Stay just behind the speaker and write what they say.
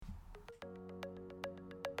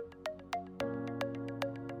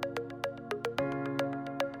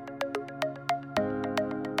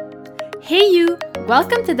Hey you!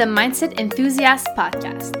 Welcome to the Mindset Enthusiast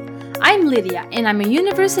podcast. I'm Lydia and I'm a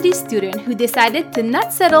university student who decided to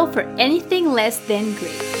not settle for anything less than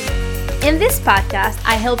great. In this podcast,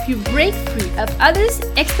 I help you break free of others'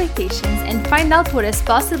 expectations and find out what is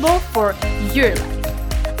possible for your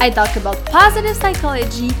life. I talk about positive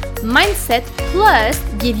psychology, mindset, plus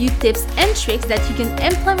give you tips and tricks that you can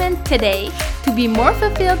implement today to be more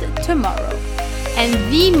fulfilled tomorrow. And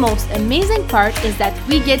the most amazing part is that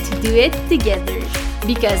we get to do it together.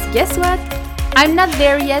 Because guess what? I'm not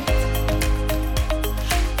there yet.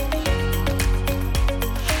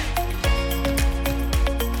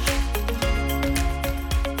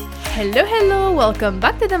 Hello, welcome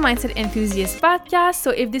back to the Mindset Enthusiast podcast. So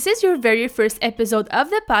if this is your very first episode of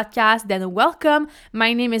the podcast, then welcome.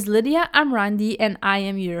 My name is Lydia Amrandi and I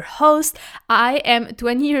am your host. I am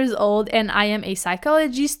 20 years old and I am a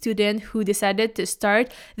psychology student who decided to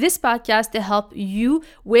start this podcast to help you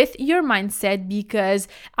with your mindset because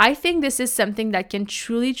I think this is something that can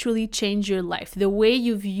truly change your life. The way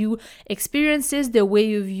you view experiences, the way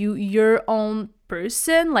you view your own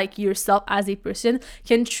person, like yourself as a person,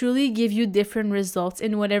 can truly give you different results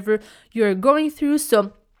in whatever you're going through.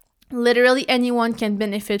 So literally anyone can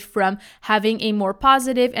benefit from having a more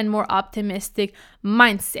positive and more optimistic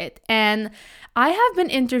mindset. And I have been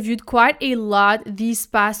interviewed quite a lot these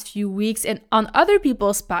past few weeks and on other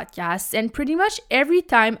people's podcasts, and pretty much every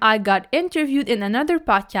time I got interviewed in another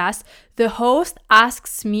podcast, the host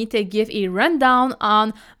asks me to give a rundown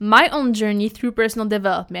on my own journey through personal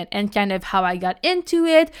development and kind of how I got into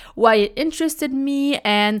it, why it interested me,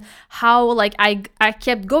 and how I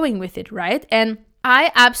kept going with it, right? And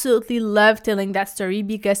I absolutely love telling that story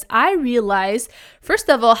because I realize,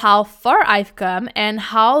 first of all, how far I've come and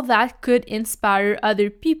how that could inspire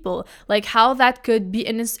other people. Like how that could be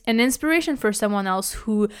an inspiration for someone else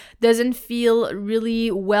who doesn't feel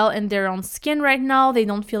really well in their own skin right now. They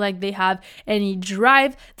don't feel like they have any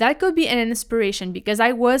drive. That could be an inspiration because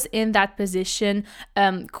I was in that position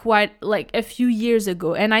quite like a few years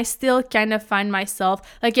ago, and I still kind of find myself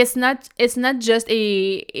like it's not just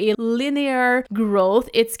a linear growth.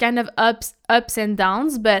 It's kind of ups and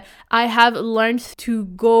downs, but I have learned to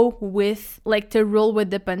go with, to roll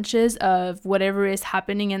with the punches of whatever is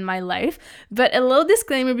happening in my life. But a little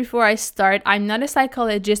disclaimer before I start, I'm not a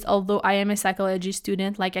psychologist, although I am a psychology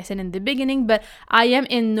student, like I said in the beginning, but I am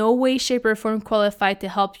in no way, shape, or form qualified to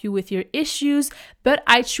help you with your issues. But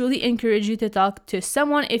I truly encourage you to talk to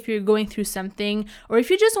someone if you're going through something, or if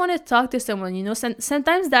you just want to talk to someone.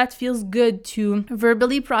 Sometimes that feels good to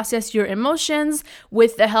verbally process your emotions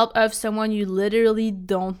with the help of someone you literally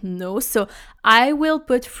don't know. So I will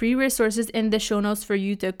put free resources in the show notes for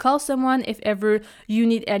you to call someone if ever you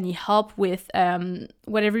need any help with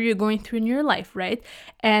whatever you're going through in your life, right?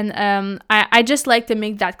 And I just like to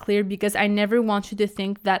make that clear because I never want you to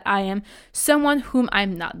think that I am someone whom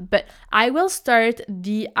I'm not. But I will start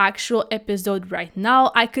the actual episode right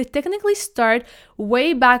now. I could technically start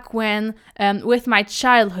way back when with my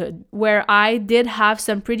childhood, where I did have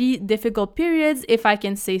some pretty difficult periods, if I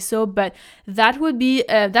can say so, but that would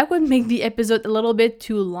make the episode a little bit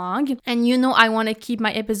too long. And I want to keep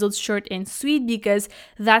my episodes short and sweet because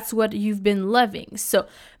that's what you've been loving. So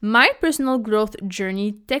my personal growth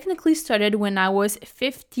journey technically started when I was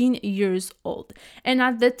 15 years old. And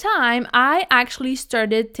at the time, I actually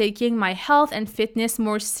started taking my health and fitness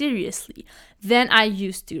more seriously than I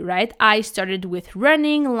used to, right? I started with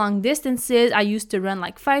running long distances. I used to run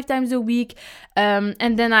like 5 times a week.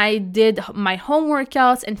 And then I did my home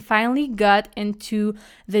workouts and finally got into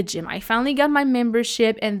the gym. I finally got my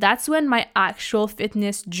membership, and that's when my actual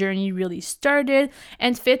fitness journey really started.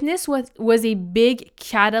 And fitness was a big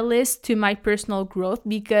catalyst to my personal growth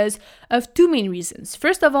because of 2 main reasons.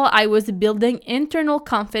 First of all, I was building internal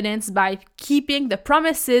confidence by keeping the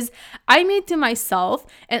promises I made to myself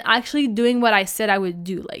and actually doing what I said I would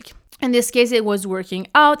do. Like in this case, it was working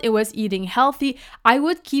out, it was eating healthy. I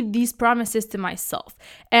would keep these promises to myself.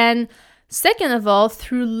 And second of all,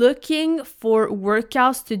 through looking for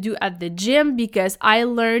workouts to do at the gym, because I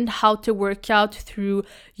learned how to work out through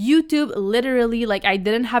YouTube, literally, like I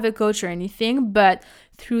didn't have a coach or anything, but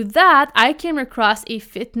through that, I came across a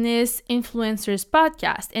fitness influencers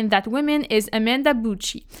podcast, and that woman is Amanda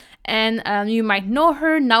Bucci. And you might know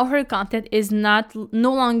her. Now her content is no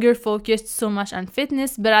longer focused so much on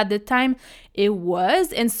fitness, but at the time it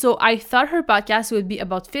was. And so I thought her podcast would be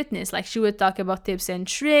about fitness. Like she would talk about tips and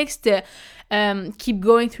tricks to keep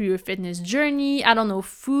going through your fitness journey. I don't know,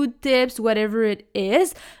 food tips, whatever it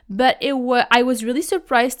is. But I was really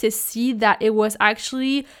surprised to see that it was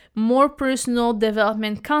actually more personal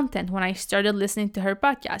development content when I started listening to her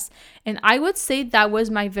podcast. And I would say that was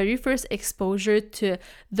my very first exposure to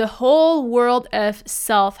the whole world of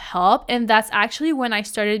self-help. And that's actually when I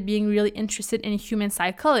started being really interested in human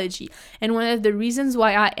psychology. And one of the reasons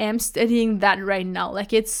why I am studying that right now.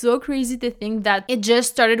 Like, it's so crazy to think that it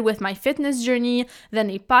just started with my fitness journey, then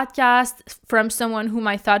a podcast from someone whom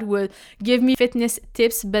I thought would give me fitness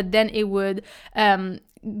tips, but then it would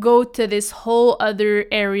go to this whole other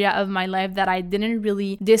area of my life that I didn't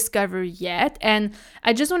really discover yet. And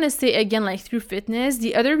I just want to say again, like, through fitness,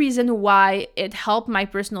 the other reason why it helped my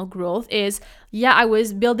personal growth is, yeah, I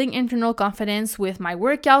was building internal confidence with my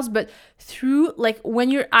workouts, but through, like, when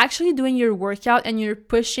you're actually doing your workout and you're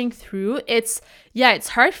pushing through, it's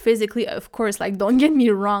hard physically, of course, like, don't get me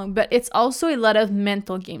wrong, but it's also a lot of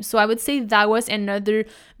mental games. So I would say that was another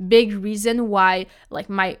big reason why, like,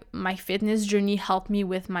 my fitness journey helped me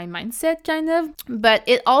with my mindset, kind of. But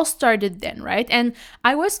it all started then, right? And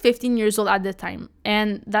I was 15 years old at the time,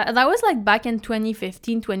 and that was like back in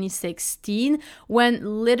 2015, 2016, when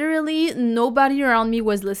literally nobody around me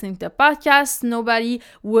was listening to podcasts. Nobody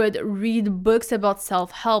would read books about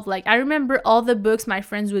self-help. Like, I remember all the books my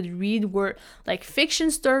friends would read were like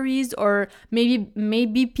fiction stories or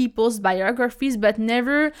maybe people's biographies, but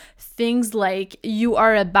never things like You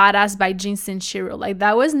Are a Badass by Jane Sincero. Like,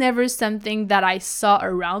 that was never something that I saw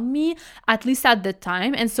around me, at least at the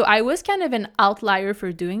time. And so I was kind of an outlier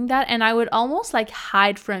for doing that, and I would almost like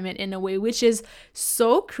hide from it in a way, which is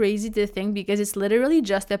so crazy to think because it's literally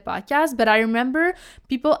just a podcast. But I remember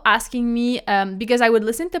people asking me, because I would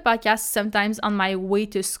listen to podcasts sometimes on my way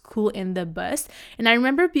to school in the bus, and I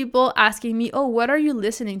remember people asking me, oh, what are you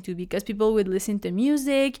listening to? Because people would listen to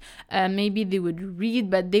music, maybe they would read,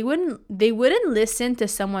 but they wouldn't listen to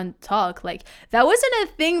someone talk. Like, that wasn't a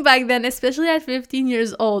thing back then, especially at 15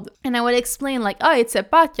 years old. And I would explain, like, oh, it's a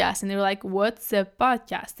podcast, and they were like, what's a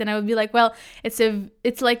podcast? And I would be like, well,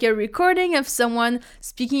 it's like a recording of someone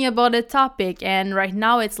speaking about a topic, and right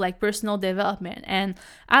now it's like personal development. And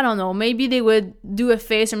I don't know, maybe they would do a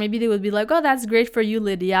face, or maybe they would be like, oh, that's great for you,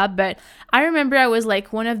 Lydia. But I remember I was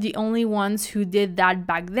like one of the only ones who did that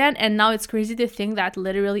back then, and now it's crazy to think that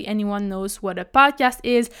literally anyone knows what a podcast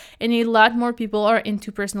is, and a lot more people are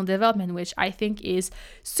into personal development, which I think is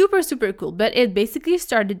super, super cool. But it basically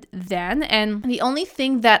started then, and the only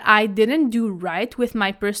thing that I didn't do right with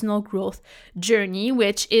my personal growth journey,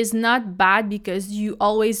 which is not bad because you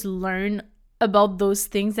always learn about those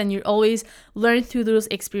things and you always learn through those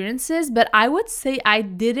experiences, but I would say I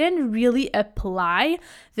didn't really apply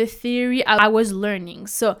the theory I was learning.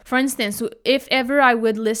 So for instance, if ever I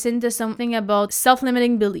would listen to something about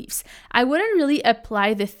self-limiting beliefs, I wouldn't really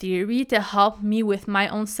apply the theory to help me with my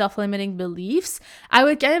own self-limiting beliefs. I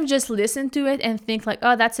would kind of just listen to it and think like,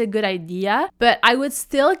 oh, that's a good idea, but I would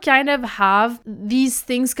still kind of have these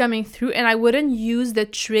things coming through, and I wouldn't use the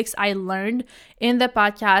tricks I learned in the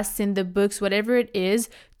podcasts, in the books, whatever it is,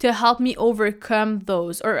 to help me overcome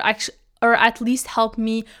those, or at least help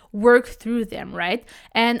me work through them, right?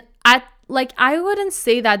 And I wouldn't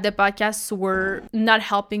say that the podcasts were not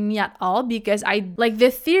helping me at all, because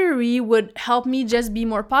the theory would help me just be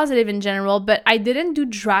more positive in general, but I didn't do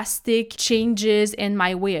drastic changes in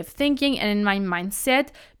my way of thinking and in my mindset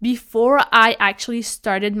before I actually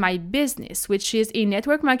started my business, which is a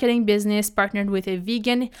network marketing business partnered with a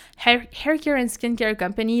vegan hair care and skincare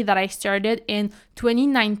company that I started in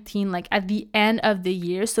 2019, like at the end of the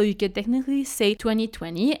year. So you could technically say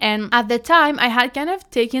 2020. And at the time, I had kind of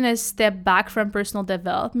taken a step back from personal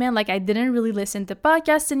development. Like, I didn't really listen to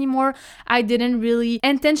podcasts anymore. I didn't really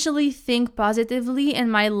intentionally think positively in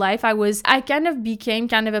my life. I kind of became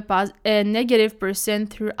kind of a negative person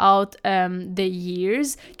throughout the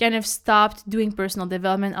years. Kind of stopped doing personal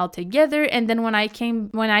development altogether. And then when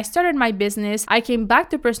I started my business, I came back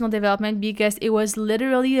to personal development because it was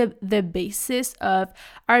literally the basis of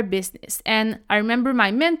our business. And I remember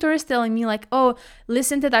my mentors telling me like, oh,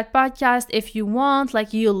 listen to that podcast if you want,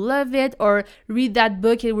 like, you'll love it, or read that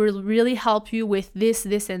book, it will really help you with this,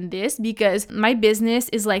 and this, because my business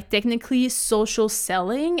is like technically social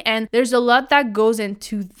selling, and there's a lot that goes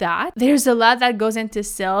into that. There's a lot that goes into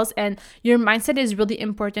sales, and your mindset is really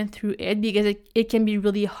important through it, because it can be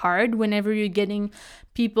really hard whenever you're getting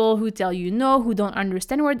people who tell you no, who don't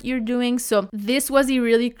understand what you're doing. So this was a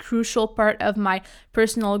really crucial part of my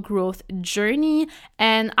personal growth journey.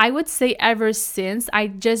 And I would say ever since, I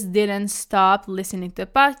just didn't stop listening to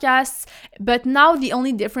podcasts. But now the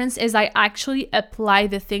only difference is I actually apply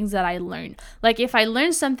the things that I learn. Like if I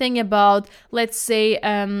learn something about, let's say,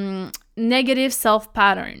 negative self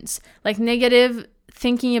patterns, like negative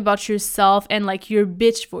thinking about yourself and like your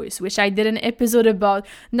bitch voice, which I did an episode about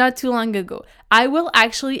not too long ago, I will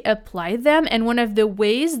actually apply them. And one of the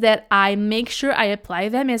ways that I make sure I apply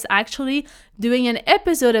them is actually doing an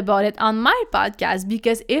episode about it on my podcast.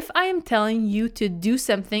 Because if I am telling you to do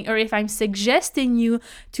something, or if I'm suggesting you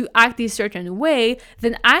to act a certain way,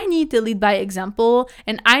 then I need to lead by example,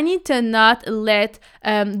 and I need to not let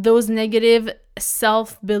those negative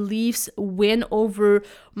self-beliefs win over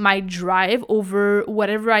my drive, over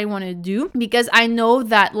whatever I want to do, because I know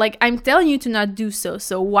that like I'm telling you to not do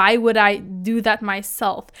so why would I do that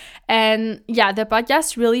myself? And yeah, the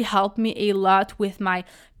podcast really helped me a lot with my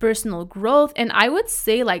personal growth. And I would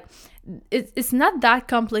say like it's not that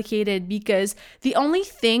complicated, because the only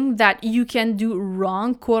thing that you can do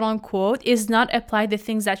wrong, quote unquote, is not apply the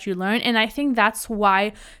things that you learn. And I think that's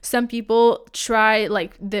why some people try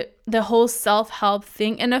like the whole self-help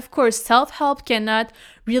thing. And of course, self-help cannot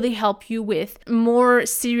really help you with more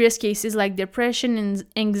serious cases like depression and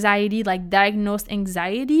anxiety, like diagnosed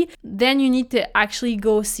anxiety. Then you need to actually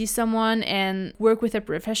go see someone and work with a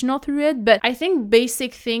professional through it. But I think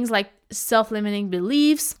basic things like self-limiting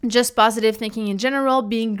beliefs, just positive thinking in general,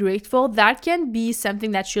 being grateful, that can be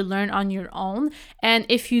something that you learn on your own. And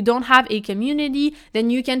if you don't have a community, then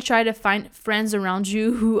you can try to find friends around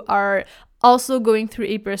you who are also going through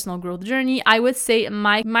a personal growth journey. I would say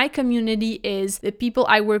my community is the people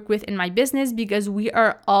I work with in my business, because we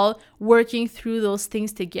are all working through those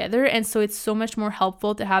things together. And so it's so much more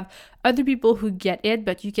helpful to have other people who get it.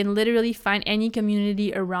 But you can literally find any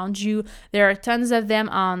community around you. There are tons of them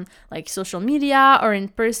on like social media or in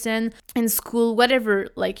person, in school, whatever.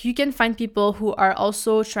 Like you can find people who are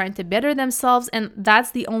also trying to better themselves. And that's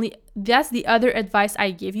the other advice I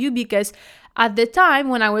give you, because at the time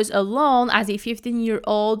when I was alone as a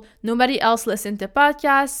 15-year-old, nobody else listened to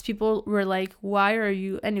podcasts. People were like, why are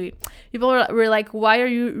you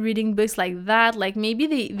reading books like that? Like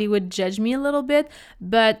maybe they would judge me a little bit,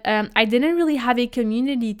 but I didn't really have a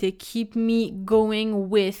community to keep me going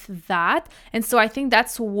with that. And so I think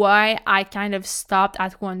that's why I kind of stopped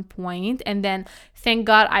at one point. And then thank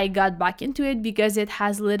God I got back into it, because it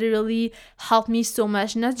has literally helped me so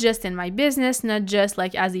much, not just in my business, not just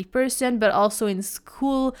like as a person, but also in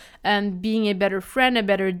school, being a better friend, a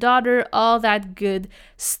better daughter, all that good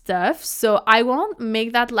stuff. So I won't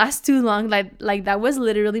make that last too long. Like that was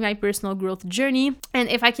literally my personal growth journey. And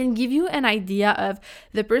if I can give you an idea of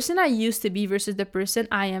the person I used to be versus the person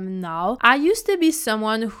I am now, I used to be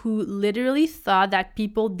someone who literally thought that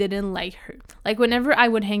people didn't like her. Like whenever I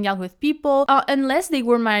would hang out with people, unless they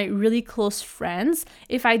were my really close friends,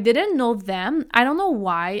 if I didn't know them, I don't know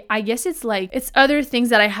why. I guess it's like it's other things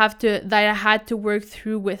that I had to work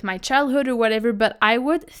through with my childhood or whatever, but I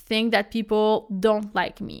would think that people don't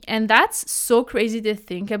like me. And that's so crazy to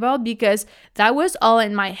think about, because that was all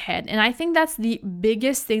in my head. And I think that's the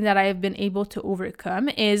biggest thing that I have been able to overcome,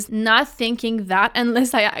 is not thinking that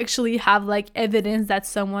unless I actually have like evidence that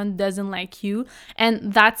someone doesn't like you.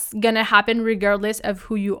 And that's gonna happen regardless of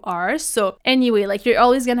who you are. So anyway, like you're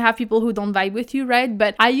always gonna have people who don't vibe with you, right?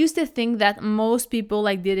 But I used to think that most people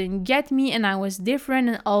like didn't get me and I was different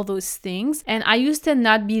and all those things. And I used to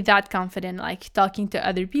not be that confident like talking to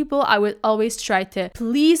other people. I would always try to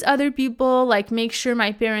please other people, like make sure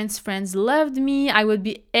my parents' friends loved me. I would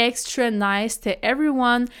be extra nice to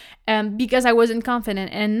everyone because I wasn't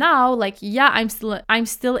confident. And now, like, yeah, I'm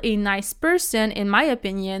still a nice person in my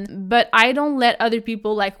opinion, but I don't let other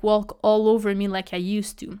people like walk all over me like I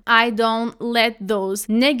used to. I don't let those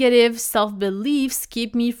negative self-beliefs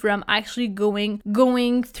keep me from actually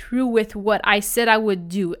going through with what I said I would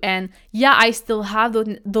do. And yeah, I still have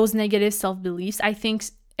those negative self-beliefs. I think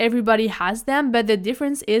everybody has them, but the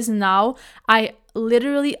difference is now I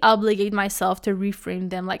literally obligate myself to reframe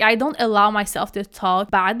them. Like I don't allow myself to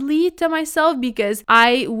talk badly to myself, because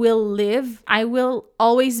I will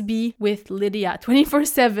always be with Lydia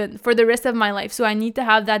 24/7 for the rest of my life. So I need to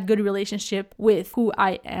have that good relationship with who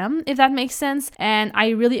I am, if that makes sense. And I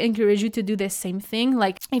really encourage you to do the same thing.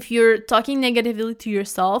 Like if you're talking negatively to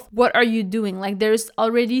yourself, what are you doing? Like there's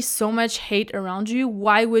already so much hate around you.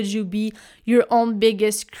 Why would you be your own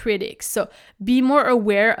biggest critic? So be more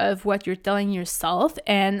aware of what you're telling yourself. yourself,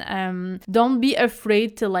 and don't be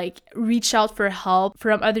afraid to like reach out for help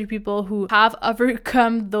from other people who have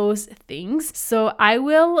overcome those things. So I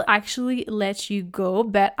will actually let you go,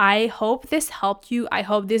 but I hope this helped you. I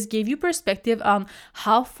hope this gave you perspective on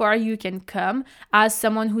how far you can come as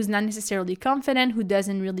someone who's not necessarily confident, who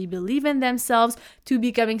doesn't really believe in themselves, to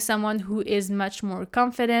becoming someone who is much more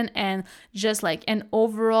confident and just like an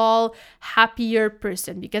overall happier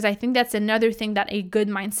person. Because I think that's another thing that a good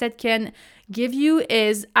mindset can give you,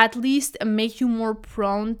 is at least make you more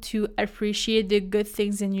prone to appreciate the good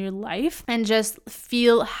things in your life and just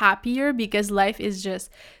feel happier, because life is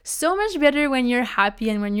just so much better when you're happy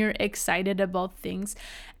and when you're excited about things.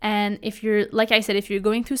 And if you're, like I said, if you're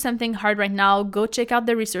going through something hard right now, go check out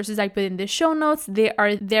the resources I put in the show notes. They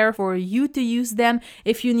are there for you to use them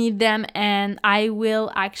if you need them. And I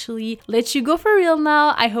will actually let you go for real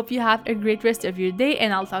now. I hope you have a great rest of your day,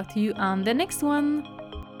 and I'll talk to you on the next one.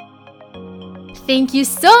 Thank you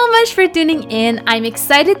so much for tuning in. I'm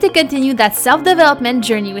excited to continue that self-development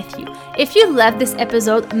journey with you. If you loved this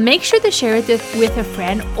episode, make sure to share it with a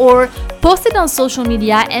friend or post it on social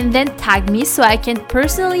media and then tag me so I can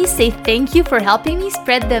personally say thank you for helping me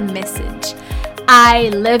spread the message. I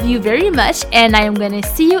love you very much, and I am going to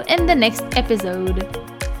see you in the next episode.